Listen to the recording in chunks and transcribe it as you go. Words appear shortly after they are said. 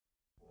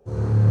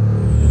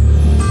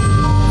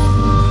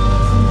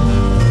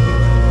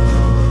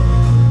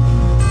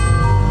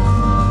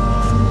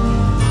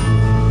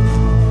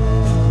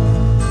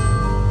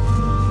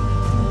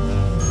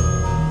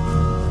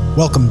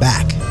Welcome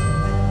back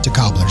to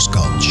Cobbler's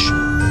Gulch.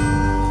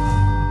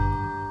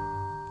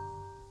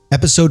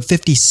 Episode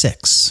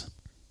 56.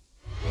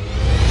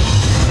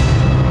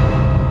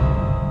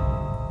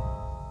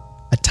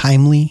 A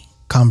timely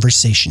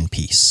conversation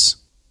piece.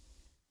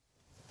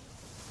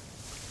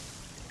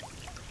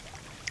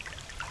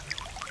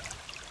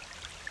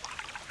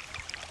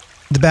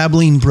 The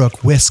babbling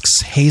brook whisks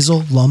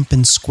Hazel, Lump,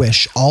 and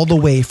Squish all the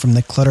way from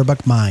the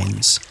Clutterbuck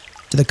Mines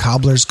to the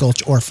Cobbler's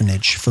Gulch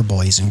Orphanage for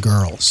boys and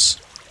girls.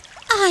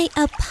 I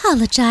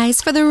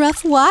apologize for the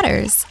rough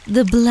waters,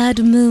 the blood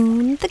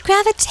moon, the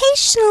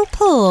gravitational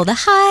pull, the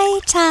high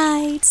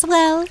tides.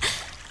 Well,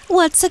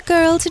 what's a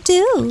girl to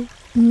do?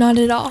 Not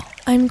at all.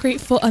 I'm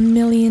grateful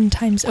 1,000,000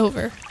 times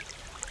over.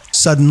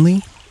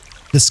 Suddenly,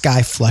 the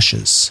sky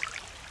flushes,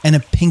 and a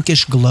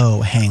pinkish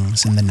glow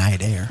hangs in the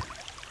night air.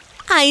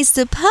 I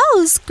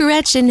suppose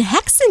Gretchen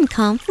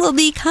Hexenkampf will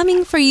be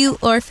coming for you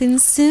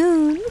orphans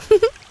soon.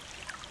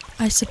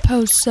 I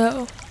suppose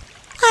so.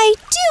 I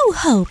do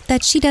hope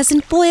that she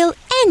doesn't boil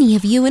any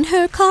of you in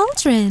her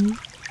cauldron.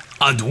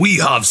 And we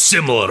have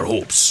similar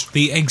hopes.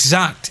 The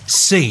exact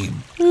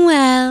same.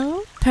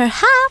 Well,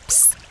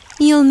 perhaps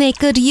you'll make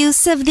good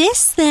use of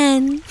this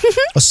then.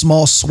 A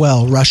small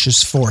swell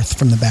rushes forth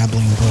from the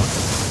babbling brook.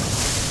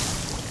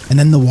 And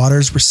then the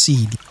waters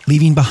recede,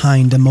 leaving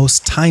behind a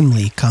most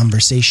timely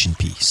conversation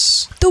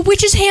piece. The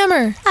witch's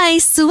hammer! I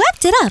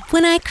swept it up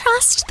when I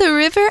crossed the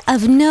river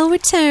of no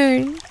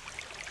return.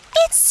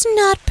 It's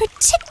not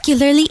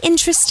particularly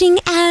interesting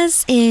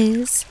as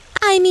is.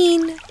 I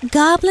mean,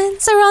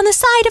 goblins are on the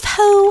side of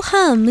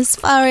ho-hum as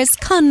far as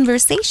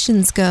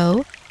conversations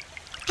go,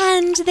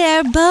 and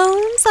their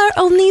bones are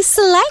only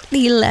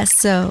slightly less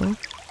so.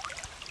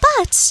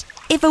 But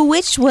if a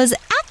witch was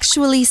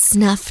actually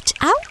snuffed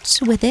out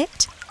with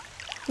it,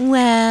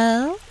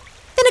 well,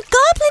 then a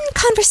goblin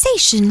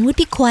conversation would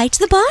be quite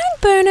the barn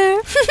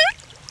burner.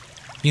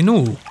 You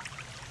know,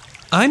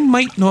 I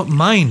might not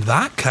mind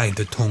that kind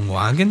of tongue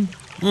wagging.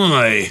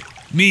 Aye,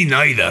 me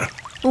neither.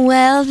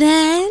 Well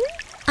then,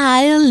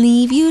 I'll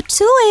leave you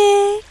to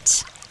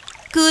it.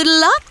 Good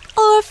luck,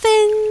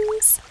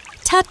 orphans.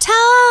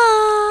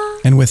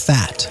 Ta-ta! And with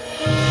that,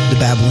 the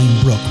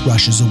babbling brook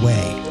rushes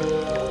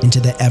away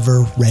into the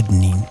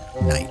ever-reddening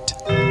night.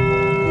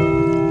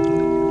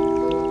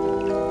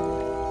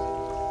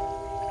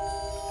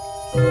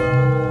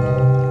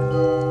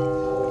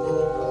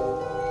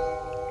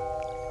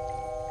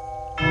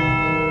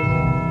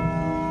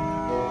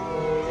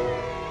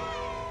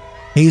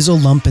 Hazel,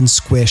 Lump, and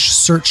Squish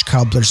search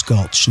Cobbler's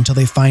Gulch until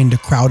they find a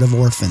crowd of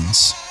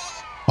orphans,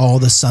 all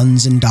the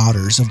sons and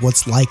daughters of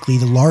what's likely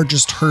the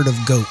largest herd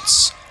of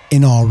goats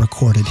in all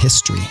recorded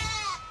history.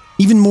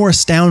 Even more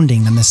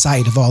astounding than the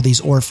sight of all these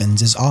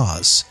orphans is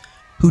Oz,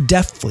 who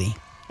deftly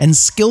and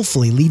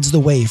skillfully leads the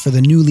way for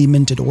the newly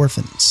minted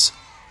orphans.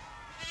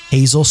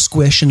 Hazel,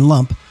 Squish, and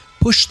Lump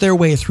push their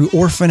way through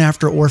orphan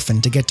after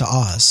orphan to get to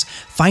Oz,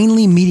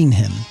 finally meeting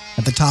him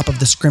at the top of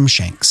the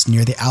Scrimshanks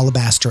near the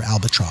Alabaster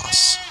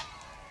Albatross.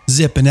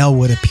 Zip and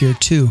Elwood appear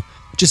too,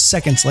 just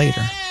seconds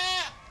later.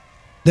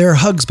 There are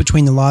hugs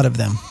between the lot of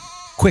them,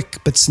 quick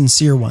but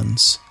sincere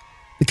ones,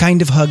 the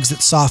kind of hugs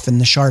that soften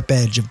the sharp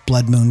edge of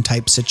blood moon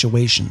type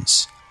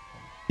situations,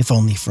 if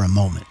only for a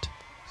moment.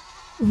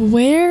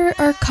 Where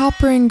are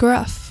Copper and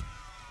Gruff?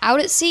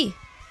 Out at sea.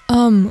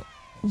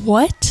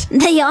 What?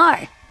 They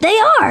are.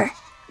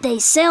 They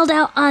sailed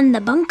out on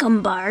the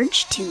Bunkum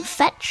barge to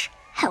fetch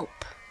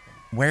help.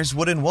 Where's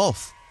Wood and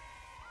Wolf?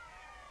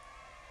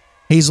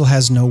 Hazel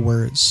has no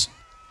words,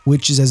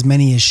 which is as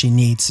many as she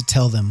needs to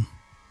tell them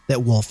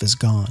that Wolf is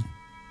gone.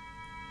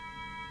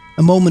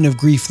 A moment of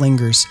grief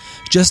lingers,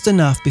 just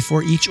enough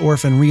before each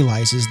orphan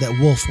realizes that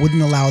Wolf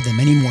wouldn't allow them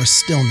any more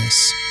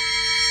stillness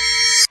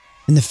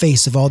in the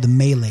face of all the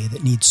melee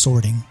that needs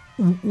sorting.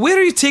 Where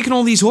are you taking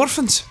all these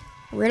orphans?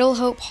 Riddle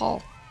Hope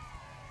Hall.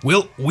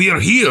 Well,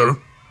 we're here.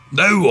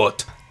 Now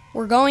what?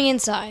 We're going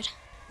inside.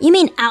 You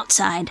mean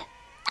outside.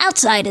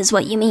 Outside is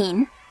what you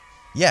mean.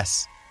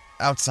 Yes,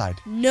 outside.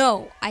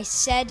 No, I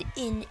said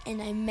in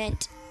and I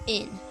meant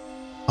in.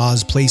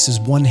 Oz places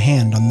one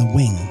hand on the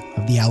wing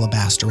of the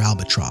Alabaster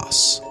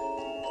Albatross,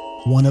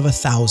 one of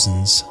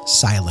 1,000's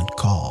silent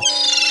call,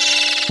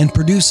 and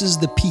produces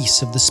the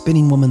piece of the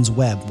spinning woman's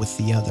web with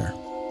the other.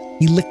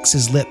 He licks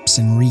his lips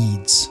and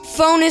reads,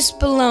 Fonus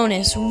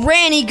Balonus,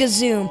 Ranny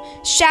Gazoom,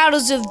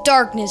 shadows of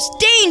darkness,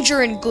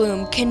 danger and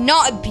gloom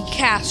cannot be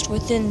cast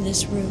within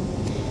this room.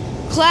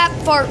 Clap,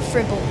 fart,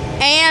 fribble,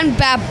 and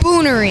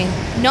baboonery.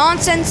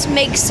 Nonsense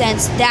makes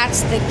sense,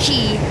 that's the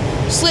key.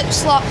 Slip,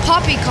 slop,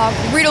 poppycock,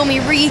 riddle me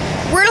ree,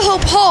 Riddle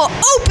Hope Hall,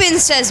 open,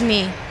 says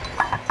me.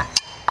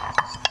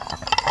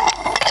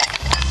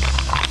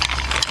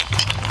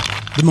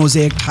 The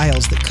mosaic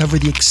tiles that cover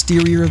the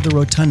exterior of the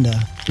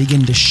rotunda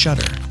begin to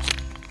shudder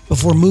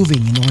before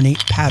moving in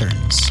ornate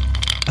patterns,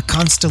 a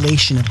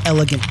constellation of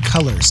elegant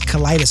colors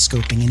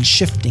kaleidoscoping and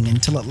shifting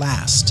until at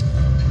last,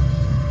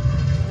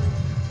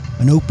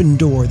 an open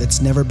door that's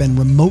never been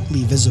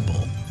remotely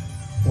visible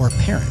or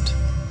apparent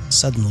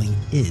suddenly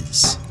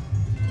is.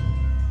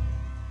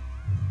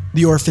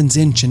 The orphans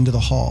inch into the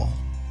hall.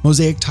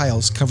 Mosaic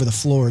tiles cover the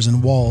floors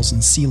and walls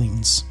and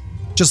ceilings,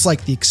 just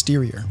like the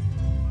exterior.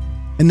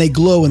 And they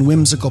glow in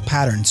whimsical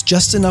patterns,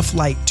 just enough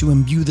light to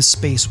imbue the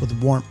space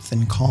with warmth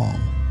and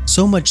calm.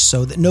 So much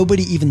so that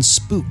nobody even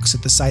spooks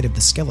at the sight of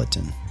the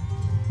skeleton.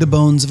 The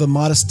bones of a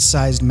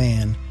modest-sized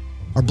man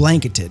are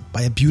blanketed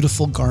by a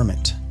beautiful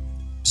garment,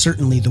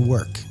 certainly the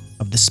work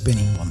of the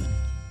spinning woman.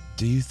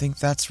 Do you think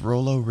that's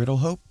Rollo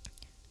Riddlehope?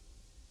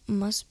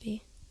 Must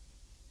be.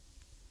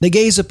 They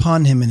gaze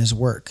upon him and his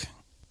work,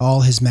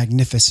 all his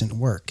magnificent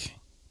work,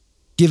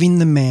 giving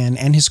the man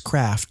and his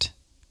craft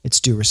its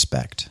due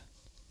respect.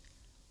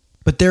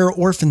 But there are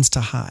orphans to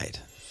hide.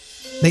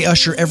 They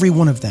usher every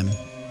one of them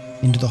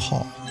into the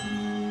hall.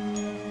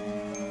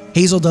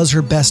 Hazel does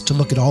her best to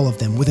look at all of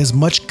them with as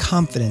much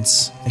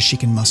confidence as she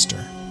can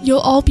muster. You'll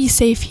all be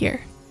safe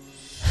here.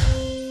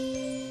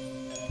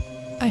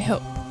 I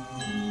hope.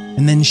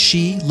 And then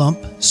she, Lump,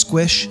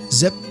 Squish,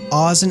 Zip,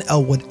 Oz, and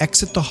Elwood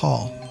exit the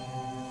hall,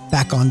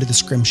 back onto the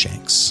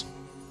Scrimshanks.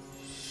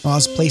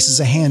 Oz places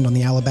a hand on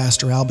the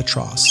alabaster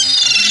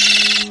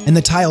albatross, and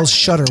the tiles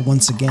shudder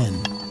once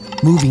again,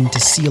 moving to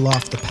seal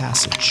off the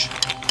passage.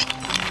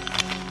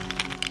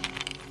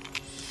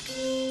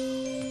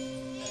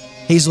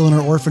 Hazel and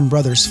her orphan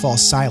brothers fall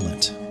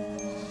silent,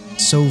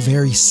 so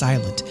very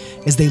silent,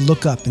 as they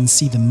look up and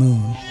see the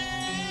moon,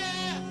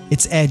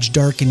 its edge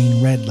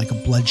darkening red like a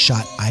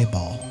bloodshot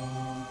eyeball,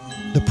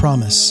 the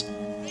promise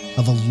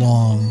of a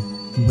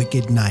long,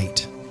 wicked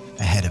night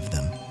ahead of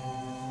them.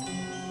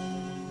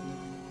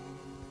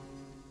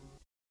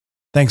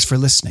 Thanks for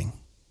listening.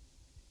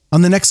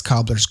 On the next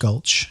Cobbler's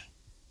Gulch,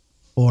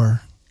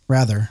 or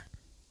rather,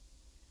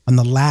 on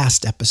the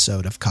last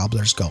episode of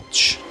Cobbler's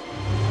Gulch,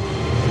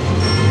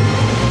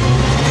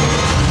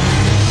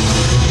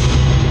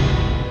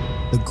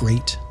 the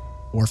Great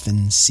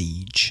Orphan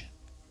Siege.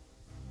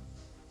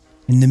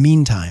 In the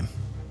meantime,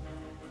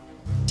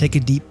 take a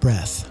deep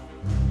breath.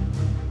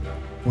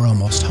 We're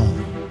almost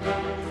home.